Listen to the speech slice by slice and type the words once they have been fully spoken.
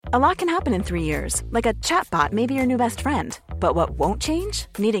A lot can happen in 3 years, like a chatbot may be your new best friend. But what won't change?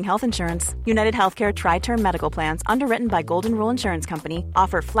 Needing health insurance. United Healthcare Tri-Term Medical Plans, underwritten by Golden Rule Insurance Company,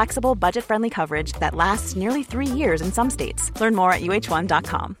 offer flexible, budget-friendly coverage that lasts nearly 3 years in some states. Learn more at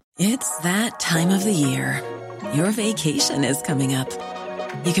uh1.com. It's that time of the year. Your vacation is coming up.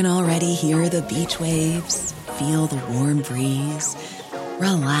 You can already hear the beach waves, feel the warm breeze,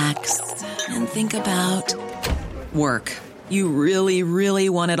 relax, and think about work. You really, really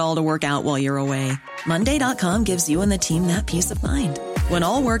want it all to work out while you're away. Monday.com gives you and the team that peace of mind. When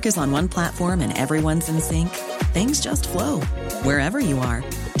all work is on one platform and everyone's in sync, things just flow. Wherever you are,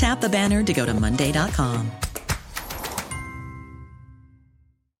 tap the banner to go to Monday.com.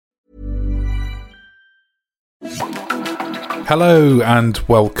 Hello and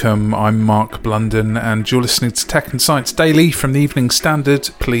welcome. I'm Mark Blunden and you're listening to Tech and Science Daily from the Evening Standard.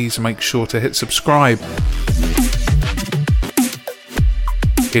 Please make sure to hit subscribe.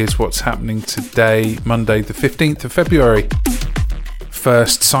 Here's what's happening today, Monday the 15th of February.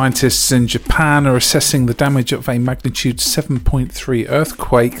 First, scientists in Japan are assessing the damage of a magnitude 7.3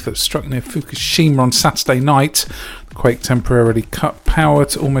 earthquake that struck near Fukushima on Saturday night. The quake temporarily cut power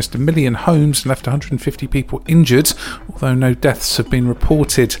to almost 1 million homes and left 150 people injured, although no deaths have been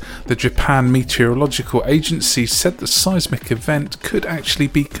reported. The Japan Meteorological Agency said the seismic event could actually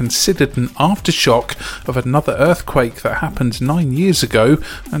be considered an aftershock of another earthquake that happened 9 years ago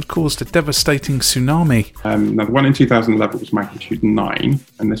and caused a devastating tsunami. Now, the one in 2011 was magnitude 9,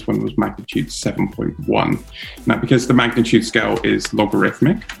 and this one was magnitude 7.1. Now, because the magnitude scale is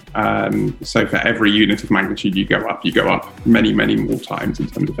logarithmic, so for every unit of magnitude you go up many, many more times in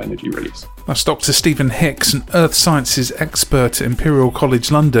terms of energy release. That's Dr. Stephen Hicks, an earth sciences expert at Imperial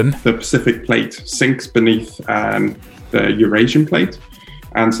College London. The Pacific plate sinks beneath the Eurasian plate,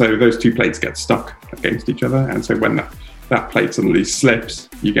 and so those two plates get stuck against each other, and so when that plate suddenly slips,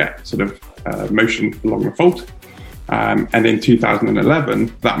 you get sort of motion along the fault. And in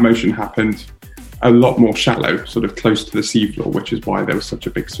 2011, that motion happened a lot more shallow, sort of close to the seafloor, which is why there was such a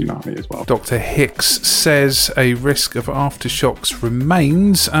big tsunami as well. Dr. Hicks says a risk of aftershocks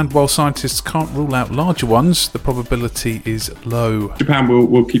remains, and while scientists can't rule out larger ones, the probability is low. Japan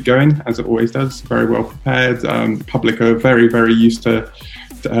will keep going, as it always does, very well prepared. The public are very, very used to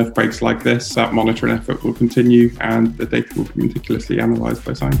earthquakes like this. That monitoring effort will continue, and the data will be meticulously analysed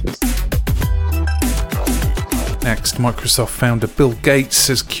by scientists. Next, Microsoft founder Bill Gates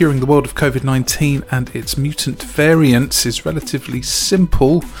says curing the world of COVID-19 and its mutant variants is relatively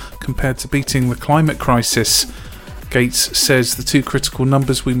simple compared to beating the climate crisis. Gates says the two critical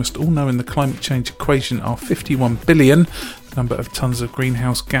numbers we must all know in the climate change equation are 51 billion, the number of tons of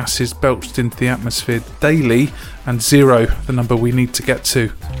greenhouse gases belched into the atmosphere daily, and 0, the number we need to get to.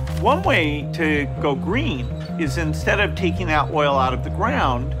 One way to go green is instead of taking that oil out of the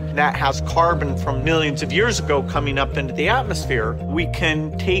ground that has carbon from millions of years ago coming up into the atmosphere, we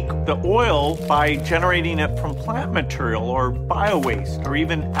can take the oil by generating it from plant material or bio-waste or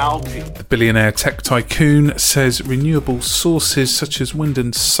even algae. The billionaire tech tycoon says renewable sources such as wind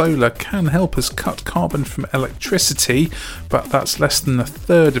and solar can help us cut carbon from electricity, but that's less than a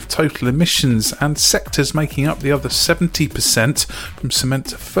third of total emissions, and sectors making up the other 70%, from cement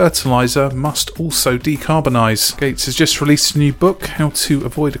to fertiliser, must also decarbonise. Gates has just released a new book, How to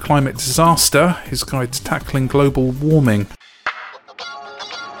Avoid a Climate Disaster, his guide to tackling global warming.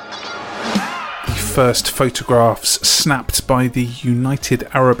 The first photographs snapped by the United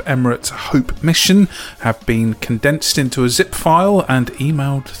Arab Emirates Hope mission have been condensed into a zip file and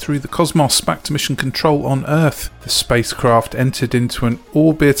emailed through the cosmos back to mission control on Earth. The spacecraft entered into an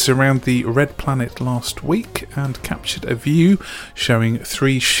orbit around the red planet last week and captured a view showing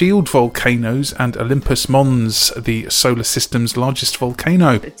 3 shield volcanoes and Olympus Mons, the solar system's largest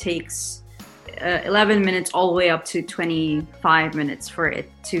volcano. It takes 11 minutes all the way up to 25 minutes for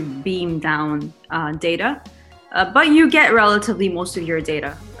it to beam down data. But you get relatively most of your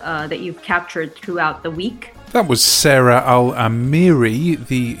data that you've captured throughout the week. That was Sarah Al-Amiri,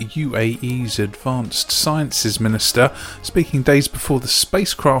 the UAE's Advanced Sciences Minister, speaking days before the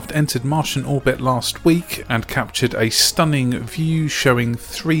spacecraft entered Martian orbit last week and captured a stunning view showing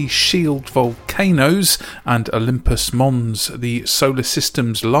 3 shield volcanoes and Olympus Mons, the solar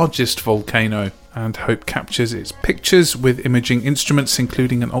system's largest volcano. And Hope captures its pictures with imaging instruments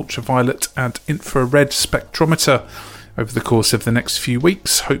including an ultraviolet and infrared spectrometer. Over the course of the next few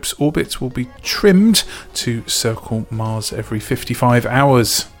weeks, Hope's orbit will be trimmed to circle Mars every 55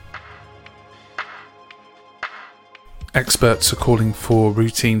 hours. Experts are calling for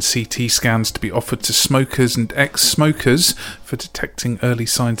routine CT scans to be offered to smokers and ex-smokers for detecting early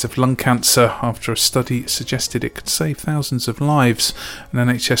signs of lung cancer after a study suggested it could save thousands of lives. An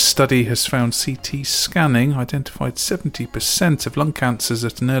NHS study has found CT scanning identified 70% of lung cancers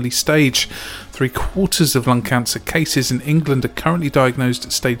at an early stage. 3/4 of lung cancer cases in England are currently diagnosed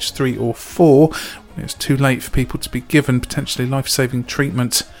at stage 3 or 4, when it's too late for people to be given potentially life-saving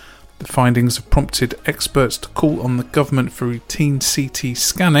treatment. The findings have prompted experts to call on the government for routine CT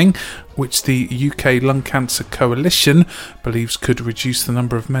scanning, which the UK Lung Cancer Coalition believes could reduce the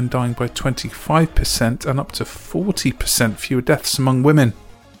number of men dying by 25% and up to 40% fewer deaths among women.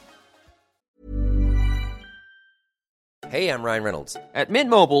 Hey, I'm Ryan Reynolds. At Mint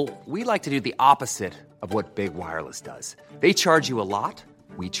Mobile, we like to do the opposite of what Big Wireless does. They charge you a lot.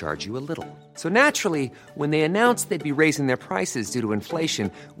 We charge you a little. So naturally, when they announced they'd be raising their prices due to inflation,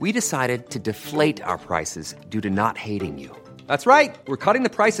 we decided to deflate our prices due to not hating you. That's right. We're cutting the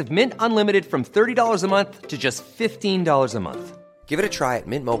price of Mint Unlimited from $30 a month to just $15 a month. Give it a try at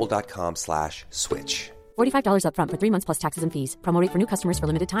mintmobile.com/switch. $45 up front for 3 months plus taxes and fees. Promo rate for new customers for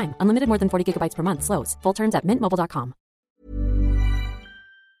limited time. Unlimited more than 40 gigabytes per month. Slows full terms at mintmobile.com.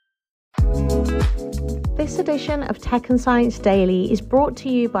 This edition of Tech and Science Daily is brought to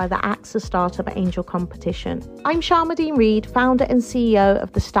you by the AXA Startup Angel Competition. I'm Sharmadean Reid, founder and CEO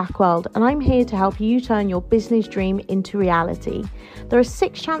of The Stack World, and I'm here to help you turn your business dream into reality. There are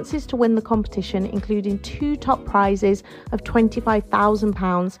 6 chances to win the competition, including 2 top prizes of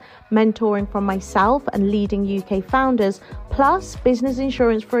 £25,000, mentoring from myself and leading UK founders, plus business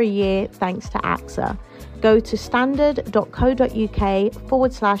insurance for a year thanks to AXA. Go to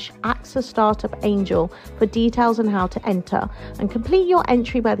standard.co.uk/AXA Startup Angel for details on how to enter and complete your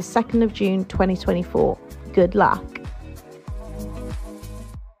entry by the 2nd of June 2024. Good luck.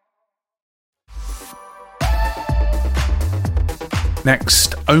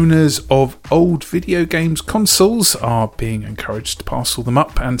 Next, owners of old video games consoles are being encouraged to parcel them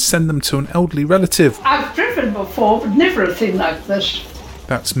up and send them to an elderly relative. I've driven before, but never a thing like this.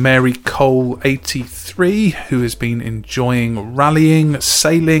 That's Mary Cole, 83, who has been enjoying rallying,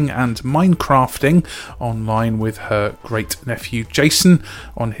 sailing and Minecrafting online with her great-nephew Jason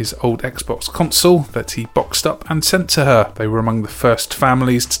on his old Xbox console that he boxed up and sent to her. They were among the first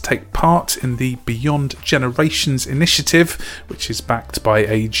families to take part in the Beyond Generations initiative, which is backed by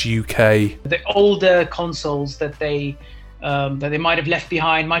Age UK. The older consoles that they might have left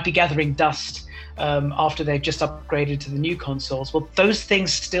behind might be gathering dust after they've just upgraded to the new consoles. Well, those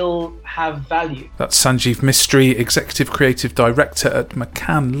things still have value. That's Sanjeev Mistry, Executive Creative Director at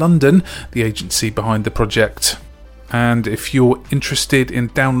McCann London, the agency behind the project. And if you're interested in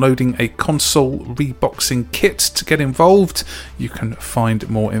downloading a console reboxing kit to get involved, you can find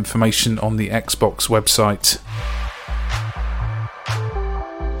more information on the Xbox website.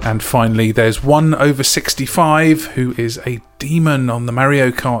 And finally, there's one over 65 who is a demon on the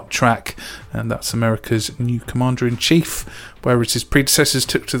Mario Kart track, and that's America's new Commander-in-Chief. Whereas his predecessors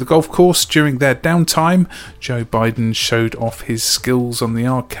took to the golf course during their downtime, Joe Biden showed off his skills on the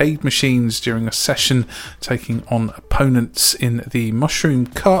arcade machines during a session, taking on opponents in the Mushroom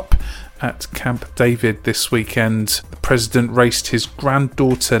Cup at Camp David this weekend. The president raced his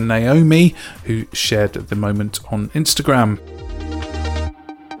granddaughter Naomi, who shared the moment on Instagram.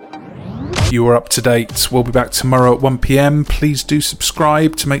 You are up to date. We'll be back tomorrow at 1 p.m. Please do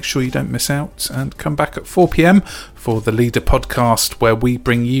subscribe to make sure you don't miss out, and come back at 4 p.m. for the Leader podcast, where we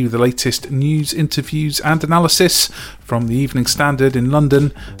bring you the latest news, interviews and analysis from the Evening Standard in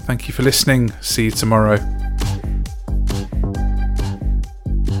London. Thank you for listening. See you tomorrow.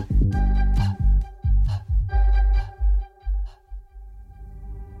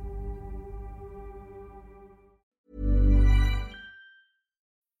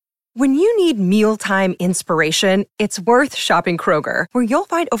 When you need mealtime inspiration, it's worth shopping Kroger, where you'll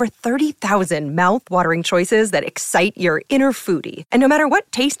find over 30,000 mouth-watering choices that excite your inner foodie. And no matter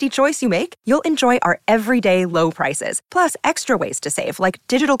what tasty choice you make, you'll enjoy our everyday low prices, plus extra ways to save, like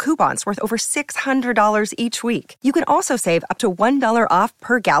digital coupons worth over $600 each week. You can also save up to $1 off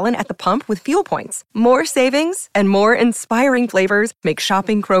per gallon at the pump with fuel points. More savings and more inspiring flavors make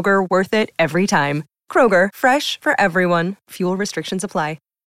shopping Kroger worth it every time. Kroger, fresh for everyone. Fuel restrictions apply.